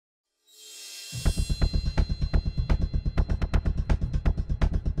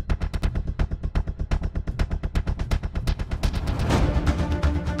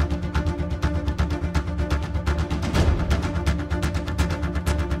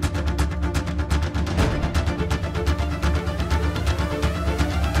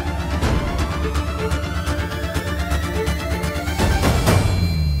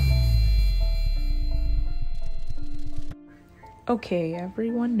Okay,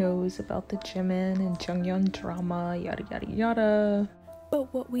 everyone knows about the Jimin and Jeongyeon drama, yada yada yada.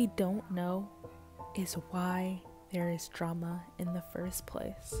 But what we don't know is why there is drama in the first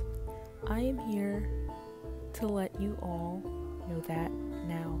place. I am here to let you all know that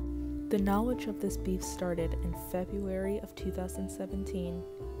now. The knowledge of this beef started in February of 2017,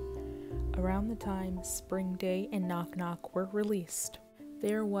 around the time Spring Day and Knock Knock were released.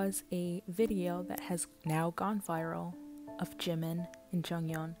 There was a video that has now gone viral of Jimin and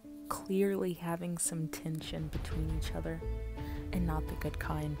Jeongyeon clearly having some tension between each other, and not the good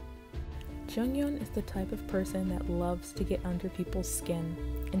kind. Jeongyeon is the type of person that loves to get under people's skin,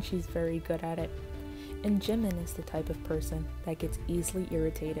 and she's very good at it. And Jimin is the type of person that gets easily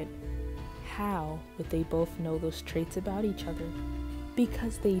irritated. How would they both know those traits about each other?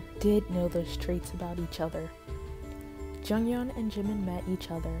 Because they did know those traits about each other. Jeongyeon and Jimin met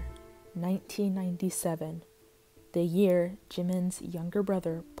each other 1997, the year Jimin's younger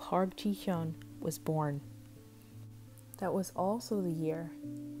brother Park Ji-hyun was born. That was also the year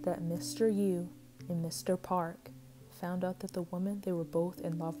that Mr. Yu and Mr. Park found out that the woman they were both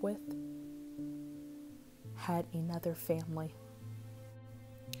in love with had another family.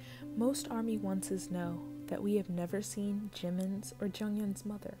 Most Army onces know that we have never seen Jimin's or Jeongyeon's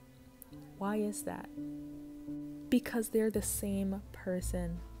mother. Why is that? Because they're the same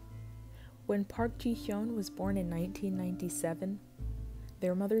person. When Park Ji-hyun was born in 1997,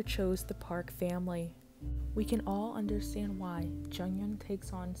 their mother chose the Park family. We can all understand why Jeongyeon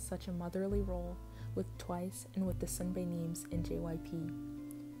takes on such a motherly role with Twice and with the Sunbae in JYP.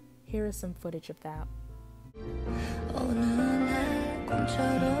 Here is some footage of that. 어느 날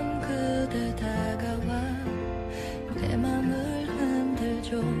꿈처럼 그대 다가와 내 맘을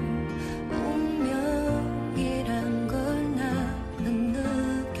흔들죠. 운명이란 걸 나는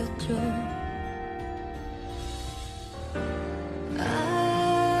느꼈죠.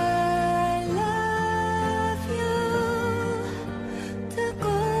 I love you 듣고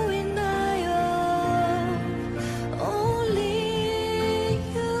있나요? Only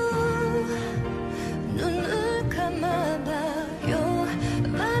you 눈을 감아봐요.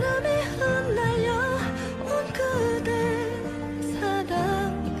 바람에 흩날려 온 그대 사랑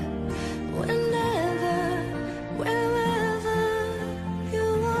Whenever, wherever you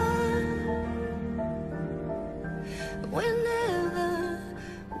are Whenever,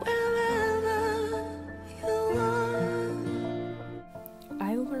 wherever you are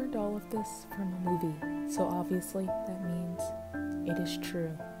I learned all of this from a movie, so obviously that means it is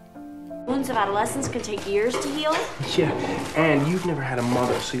true. Wounds of adolescence can take years to heal. Yeah, and you've never had a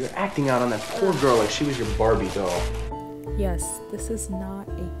mother, so you're acting out on that poor girl like she was your Barbie doll. Yes, this is not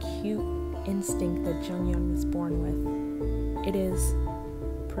a cute instinct that Jeongyeon was born with. It is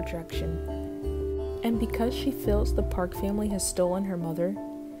projection. And because she feels the Park family has stolen her mother,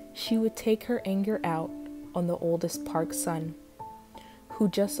 she would take her anger out on the oldest Park son, who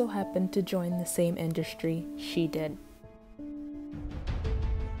just so happened to join the same industry she did.